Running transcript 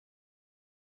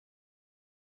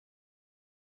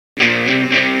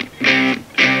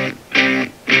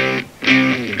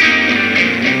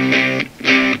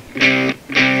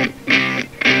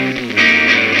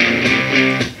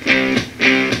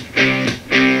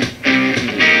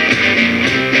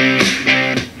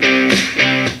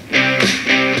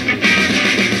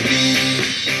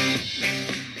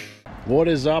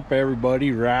is up,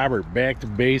 everybody? Robert, back to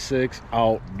basics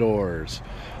outdoors.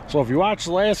 So if you watched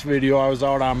the last video, I was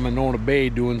out on Monona Bay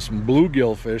doing some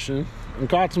bluegill fishing and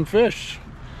caught some fish.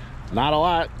 Not a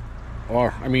lot,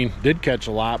 or I mean, did catch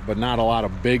a lot, but not a lot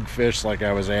of big fish like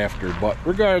I was after. But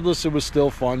regardless, it was still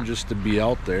fun just to be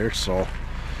out there. So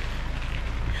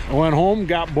I went home,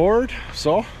 got bored,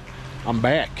 so I'm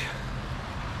back.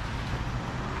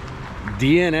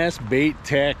 DNS Bait,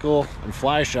 Tackle, and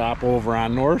Fly Shop over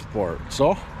on Northport.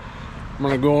 So I'm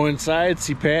gonna go inside,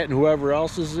 see Pat and whoever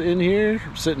else is in here,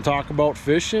 sit and talk about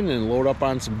fishing and load up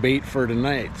on some bait for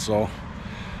tonight. So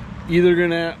either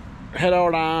gonna head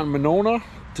out on Monona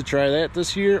to try that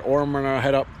this year, or I'm gonna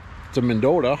head up to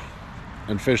Mendota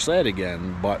and fish that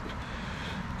again. But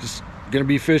just gonna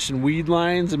be fishing weed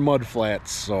lines and mud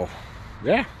flats. So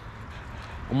yeah,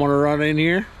 I'm gonna run in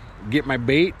here, get my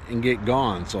bait, and get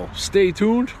gone. So stay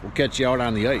tuned. We'll catch you out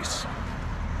on the ice.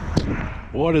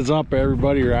 What is up,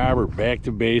 everybody? Robert, back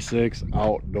to basics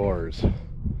outdoors.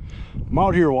 I'm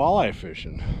out here walleye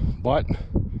fishing, but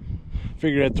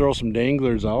figured I'd throw some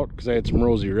danglers out because I had some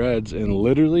rosy reds, and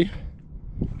literally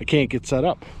I can't get set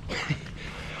up.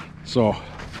 So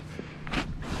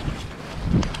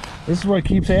this is what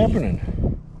keeps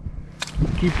happening.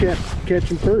 Keep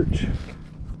catching perch.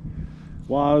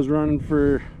 While I was running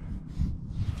for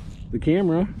the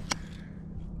camera,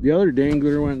 the other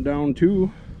dangler went down too.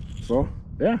 So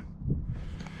yeah,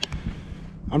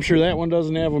 I'm sure that one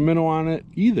doesn't have a minnow on it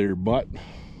either, but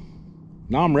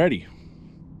now I'm ready.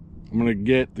 I'm gonna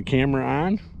get the camera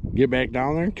on, get back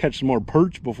down there and catch some more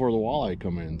perch before the walleye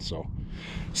come in. So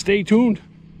stay tuned.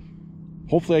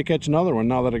 Hopefully I catch another one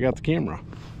now that I got the camera.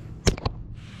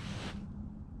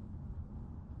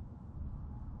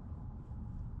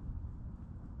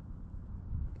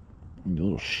 You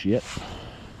little shit.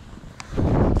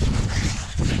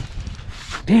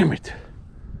 Damn it.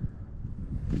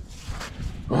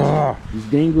 Ah, these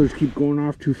danglers keep going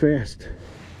off too fast.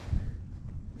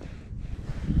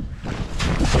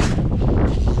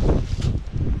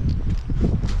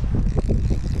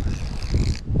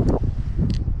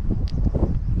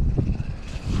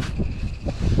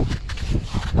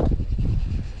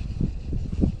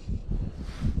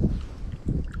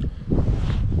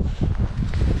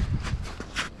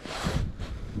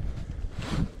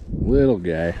 Little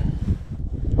guy.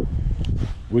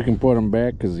 We can put him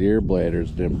back because the air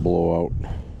bladders didn't blow out.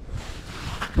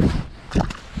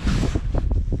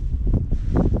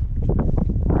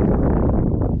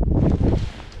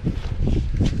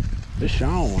 Fish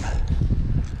on.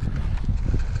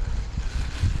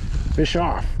 Fish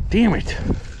off. Damn it.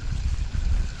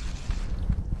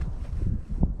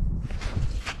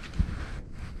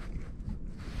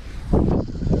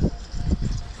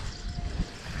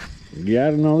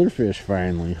 Got another fish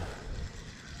finally.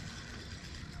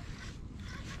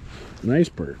 Nice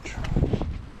perch.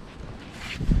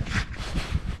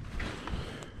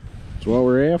 That's what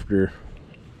we're after.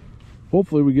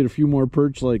 Hopefully we get a few more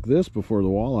perch like this before the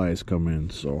walleyes come in.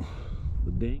 So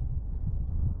the dang.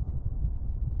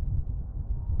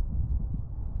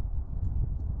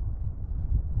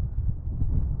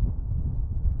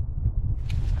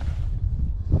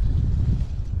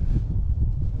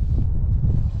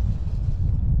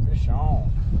 Fish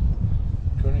on.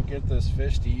 Couldn't get this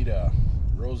fish to eat a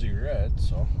rosy red,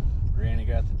 so Granny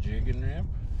got the jig and rip.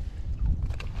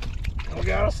 We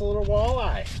got us a little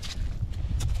walleye.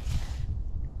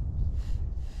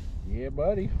 Yeah,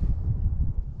 buddy.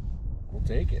 We'll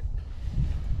take it.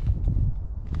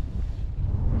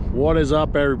 What is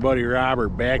up, everybody? Robert,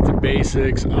 back to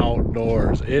basics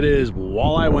outdoors. It is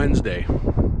Walleye Wednesday,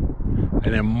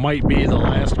 and it might be the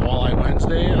last Walleye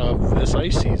Wednesday of this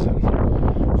ice season.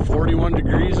 41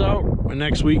 degrees out, and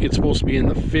next week it's supposed to be in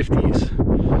the 50s.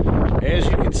 As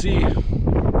you can see,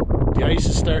 the ice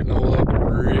is starting to look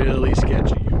really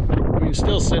sketchy. I mean,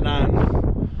 still sitting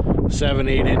on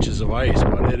 7-8 inches of ice,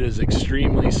 but it is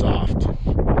extremely soft. So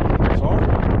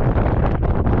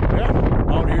yeah, I'm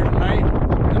out here tonight,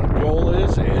 and the goal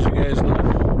is, as you guys know,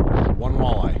 one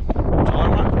walleye. That's all I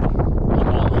want, one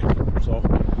walleye. So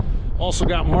also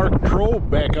got Mark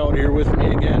Trobe back out here with me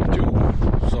again too.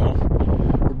 So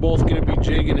both going to be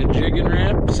jigging a jigging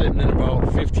wrap, sitting in about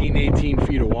 15-18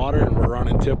 feet of water, and we're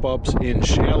running tip-ups in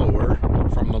shallower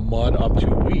from the mud up to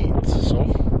weeds. So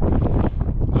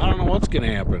I don't know what's going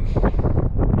to happen,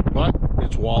 but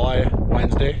it's Walleye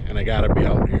Wednesday and I got to be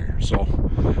out here. So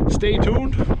stay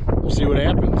tuned. We'll see what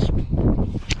happens.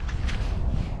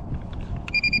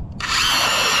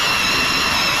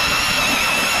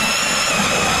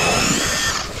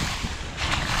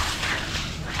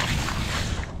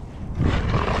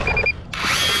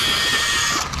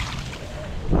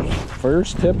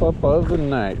 First tip up of the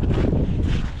night.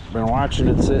 Been watching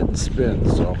it sit and spin,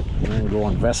 so we're gonna go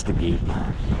investigate.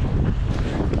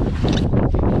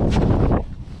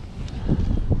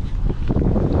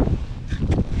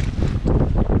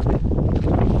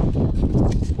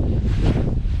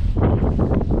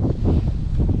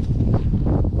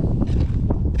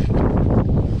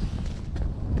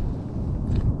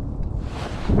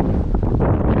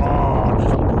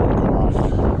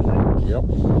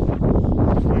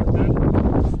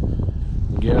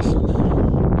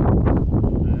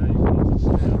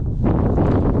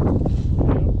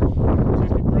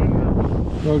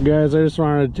 Well guys, I just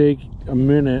wanted to take a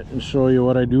minute and show you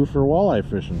what I do for walleye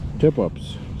fishing, tip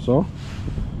ups. So,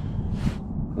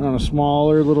 on a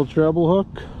smaller little treble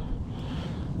hook,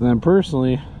 and then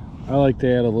personally, I like to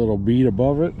add a little bead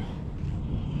above it.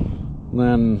 And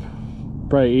then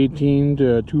probably 18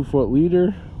 to a 2-foot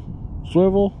leader,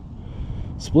 swivel,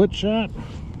 split shot.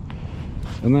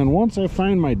 And then once I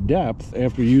find my depth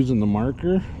after using the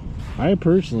marker, I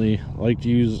personally like to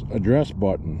use a dress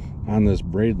button on this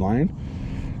braid line.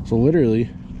 So literally,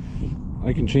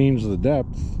 I can change the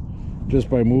depth just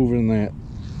by moving that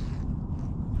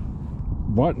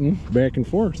button back and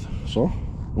forth. So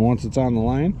once it's on the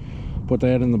line, put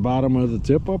that in the bottom of the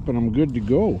tip up and I'm good to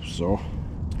go. So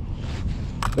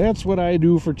that's what I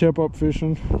do for tip up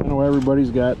fishing. I know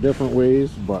everybody's got different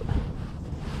ways, but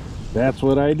that's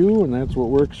what I do and that's what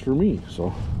works for me.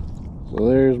 So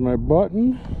there's my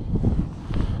button.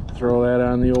 Throw that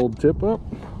on the old tip up.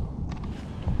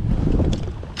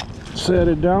 Set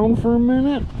it down for a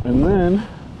minute and then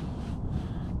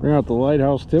bring out the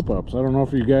lighthouse tip ups. I don't know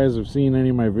if you guys have seen any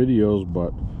of my videos,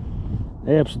 but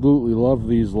I absolutely love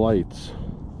these lights.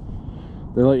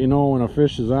 They let you know when a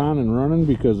fish is on and running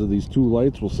because of these two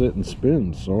lights will sit and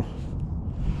spin. So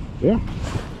yeah,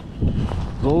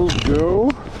 those go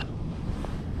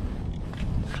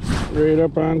right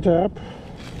up on top.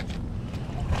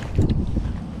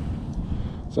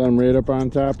 Set them right up on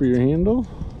top of your handle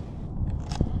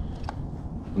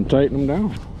and tighten them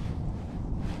down.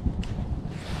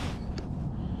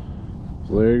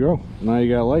 So there you go. Now you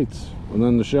got lights. And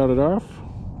then to shut it off,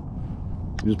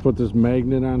 you just put this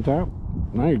magnet on top.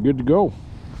 Now you're good to go.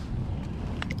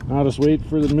 Now just wait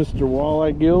for the Mr.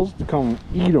 Walleye gills to come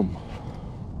eat them.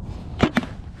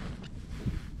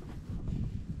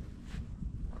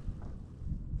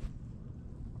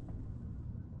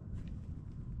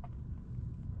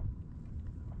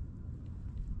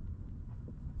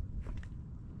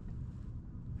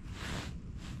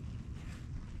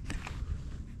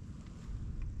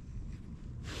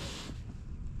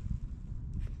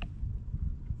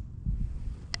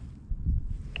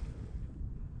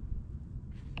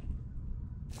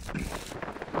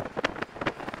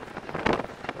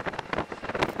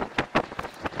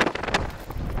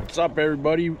 What's up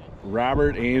everybody?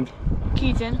 Robert and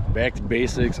Keaton. Back to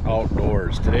Basics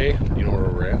Outdoors. Today, you know where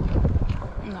we're at?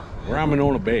 No. We're on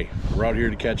Monona Bay. We're out here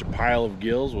to catch a pile of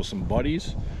gills with some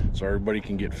buddies so everybody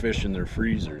can get fish in their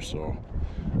freezers. So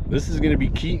this is going to be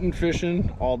Keaton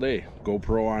fishing all day.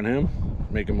 GoPro on him,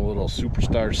 make him a little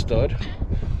superstar stud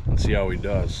and see how he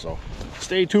does. So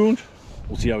stay tuned,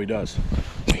 we'll see how he does.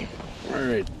 All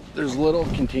right, there's little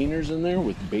containers in there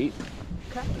with bait.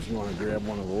 Okay. If you want to grab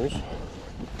one of those.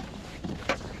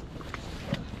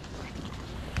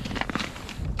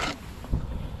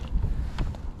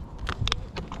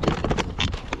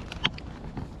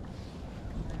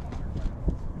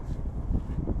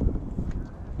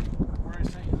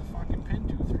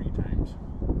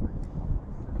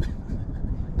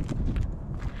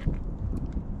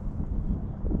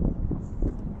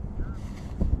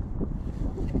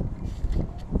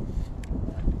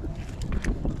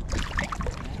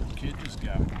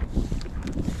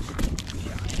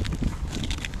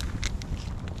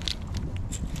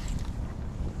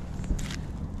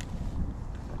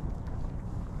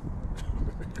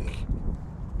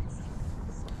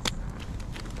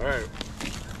 All right.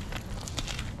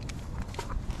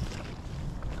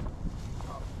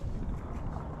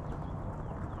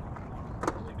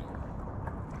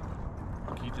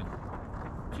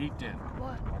 Keaton.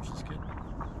 What? Watch this kid.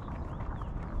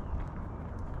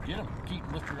 Get him.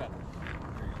 Keaton, lift her up.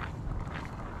 There you go.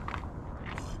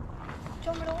 Do you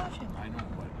want me to watch him? I know,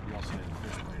 but you also had a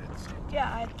fish bite at the same time.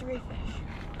 Yeah, I had 3 fish.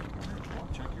 Well,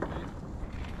 check your bait.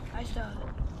 I still have it.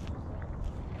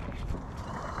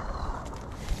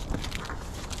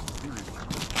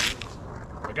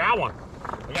 I got one.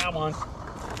 I got one. I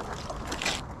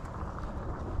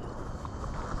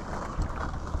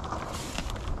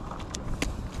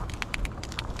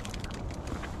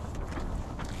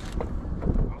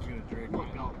was gonna drag.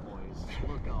 Look out, boys.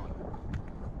 Look out.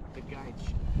 The guy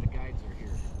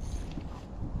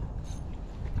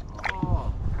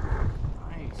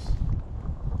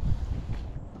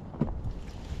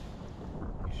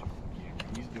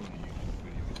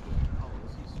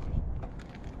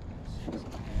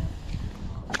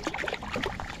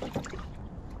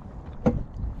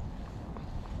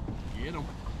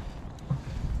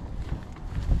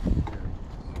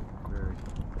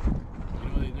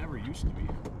supposed to be.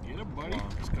 Get him, buddy.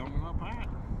 It's coming up hot.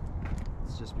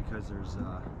 It's just because there's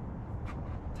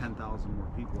 10,000 more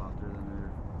people out there than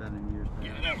there have been in years past.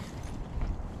 Get him.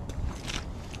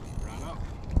 Right up.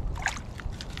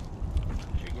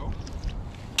 There you go.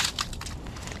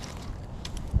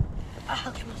 I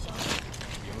hooked myself.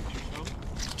 You hooked yourself?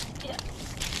 Yeah.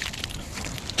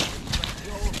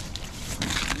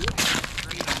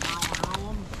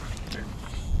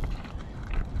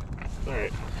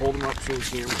 Alright, hold him up to the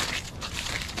camera.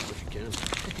 If you can.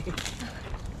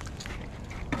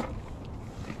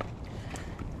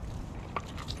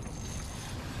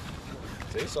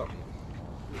 Say something.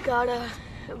 Got a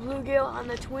bluegill on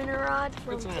the twinner rod.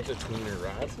 From It's not the tweener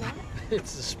rod. It's not?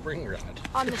 It's the spring rod.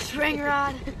 On the string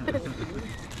rod.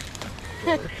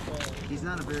 He's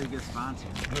not a very good sponsor.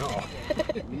 No.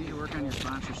 You need to work on your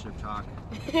sponsorship talk.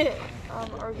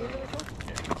 Are we this one?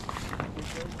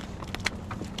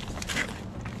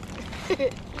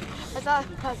 I thought it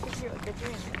was a good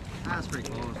dream. That's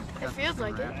pretty close. It feels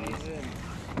like it.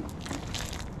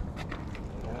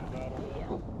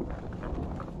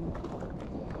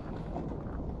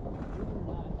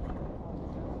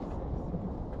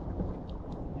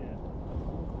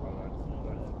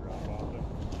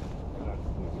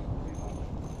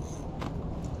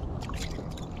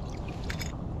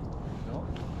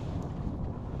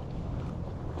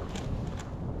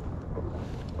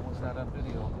 Was that on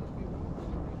video?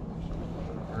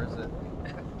 Or is it?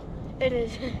 It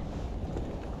is.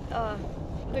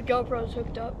 The GoPro's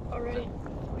hooked up already.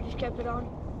 We just kept it on.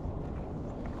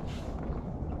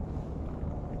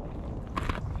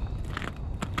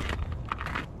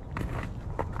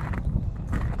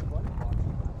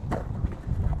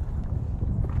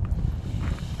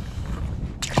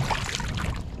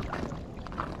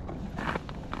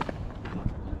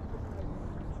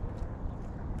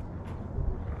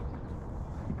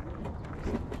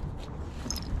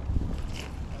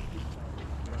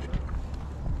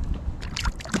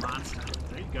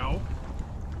 There you go.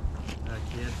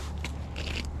 Kid.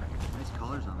 Nice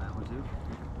colors on that one too.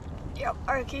 Yep.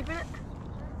 Are you keeping it?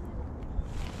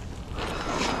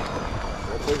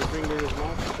 I'll put your finger in his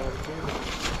mouth and try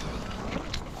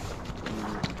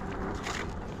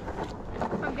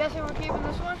to I'm guessing we're keeping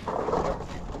this one.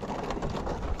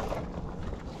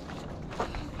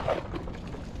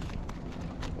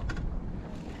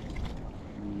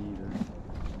 Me either.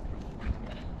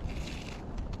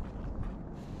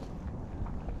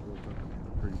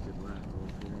 Pretty good rat roll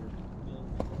period.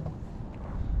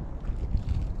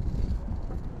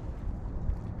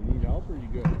 You need help or you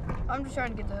good? I'm just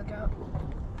trying to get the hook out.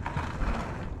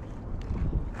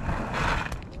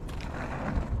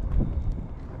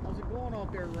 How's it going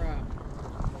out there, Rob?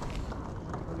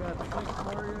 We got 6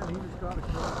 for you, and he just got a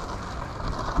kill.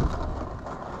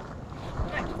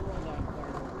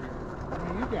 What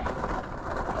do you got?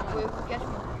 We catch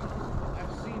one.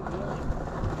 I've seen one.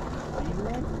 Seen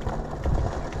one?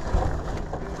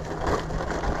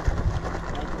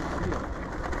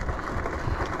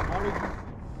 How did you...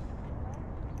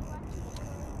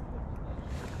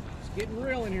 It's getting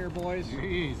real in here, boys.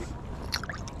 Jeez.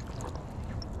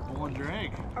 One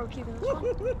drag. Are we keeping this one?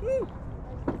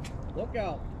 Look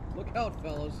out. Look out,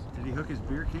 fellas. Did he hook his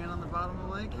beer can on the bottom of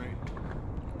the lake? Right.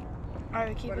 Are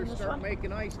we keeping Better this start one?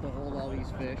 making ice to hold all these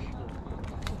fish.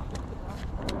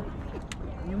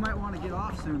 You might want to get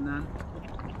off soon then.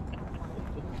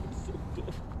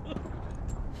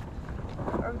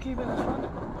 Are we keeping this one?